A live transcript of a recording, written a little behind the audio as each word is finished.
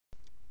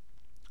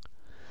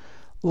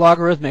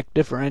Logarithmic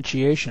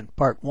Differentiation,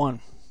 Part 1.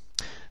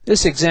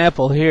 This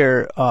example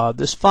here,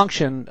 this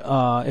function,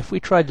 if we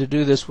tried to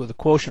do this with the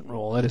quotient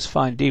rule, that is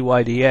find dy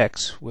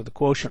dx with the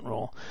quotient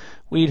rule,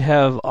 we'd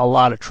have a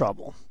lot of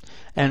trouble.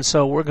 And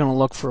so we're going to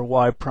look for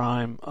y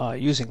prime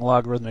using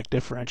logarithmic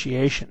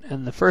differentiation.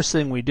 And the first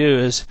thing we do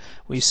is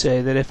we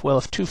say that if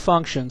two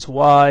functions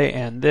y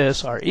and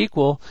this are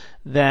equal,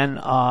 then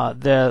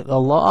the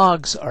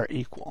logs are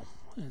equal.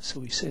 And so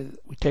we say that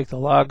we take the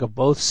log of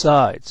both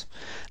sides.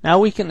 Now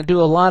we can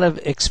do a lot of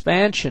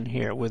expansion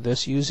here with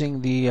this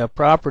using the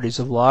properties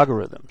of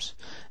logarithms.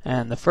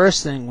 And the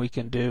first thing we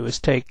can do is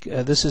take,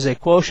 this is a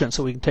quotient,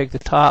 so we can take the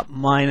top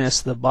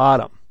minus the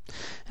bottom.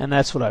 And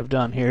that's what I've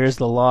done here. Here's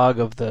the log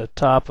of the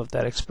top of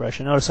that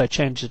expression. Notice I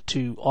changed it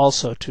to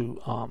also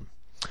to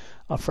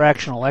a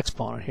fractional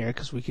exponent here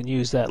because we can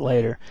use that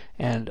later.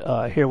 And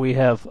here we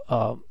have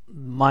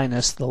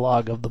minus the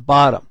log of the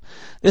bottom.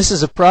 This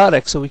is a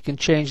product, so we can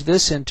change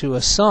this into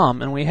a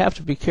sum, and we have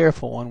to be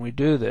careful when we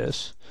do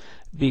this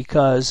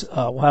because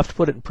we'll have to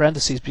put it in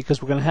parentheses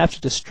because we're going to have to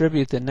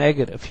distribute the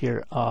negative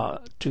here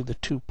to the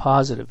two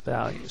positive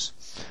values,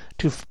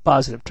 two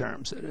positive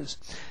terms, that is.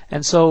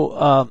 And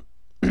so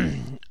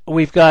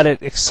we've got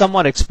it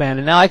somewhat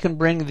expanded. Now I can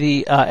bring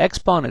the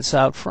exponents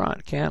out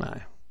front, can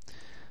I?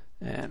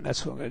 And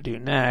that's what I'm going to do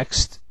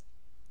next.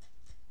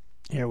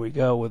 Here we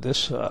go with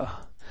this.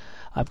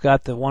 I've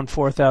got the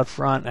 1/4 out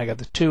front, I got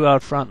the 2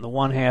 out front, and the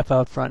 1/2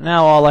 out front.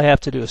 Now all I have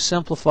to do is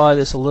simplify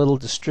this a little,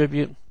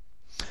 distribute.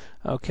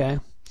 Okay.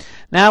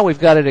 Now we've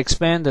got it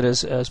expanded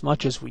as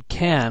much as we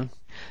can.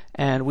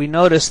 And we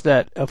notice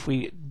that if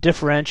we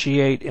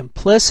differentiate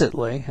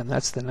implicitly, and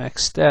that's the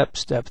next step,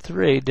 step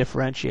 3,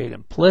 differentiate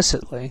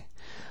implicitly,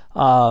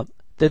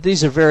 that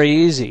these are very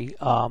easy.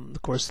 Of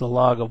course, the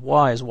log of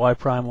y is y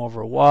prime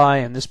over y,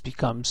 and this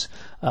becomes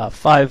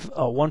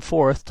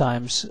 1/4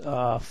 times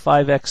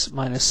 5x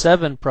minus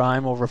 7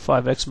 prime over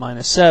 5x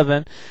minus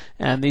 7,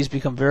 and these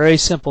become very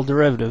simple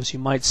derivatives. You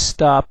might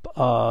stop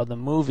the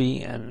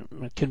movie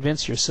and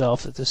convince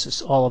yourself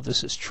that all of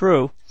this is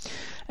true.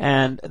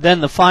 And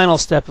then the final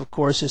step, of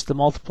course, is to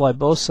multiply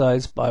both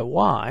sides by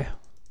y.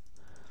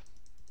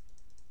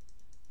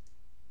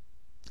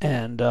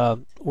 And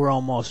we're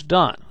almost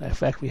done. In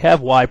fact, we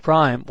have y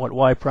prime, what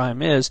y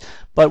prime is,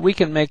 but we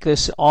can make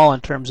this all in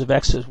terms of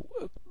x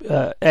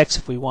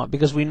if we want,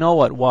 because we know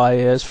what y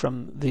is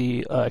from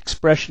the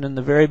expression in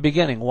the very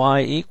beginning.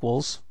 Y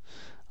equals,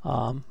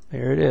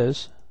 here it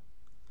is,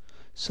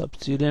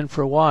 substitute in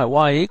for y.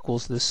 Y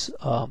equals this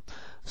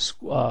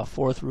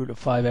 4th root of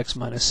 5x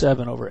minus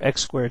 7 over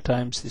x squared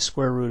times the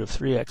square root of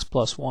 3x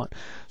plus 1.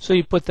 So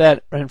you put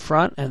that in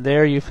front, and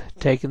there you've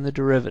taken the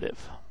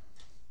derivative.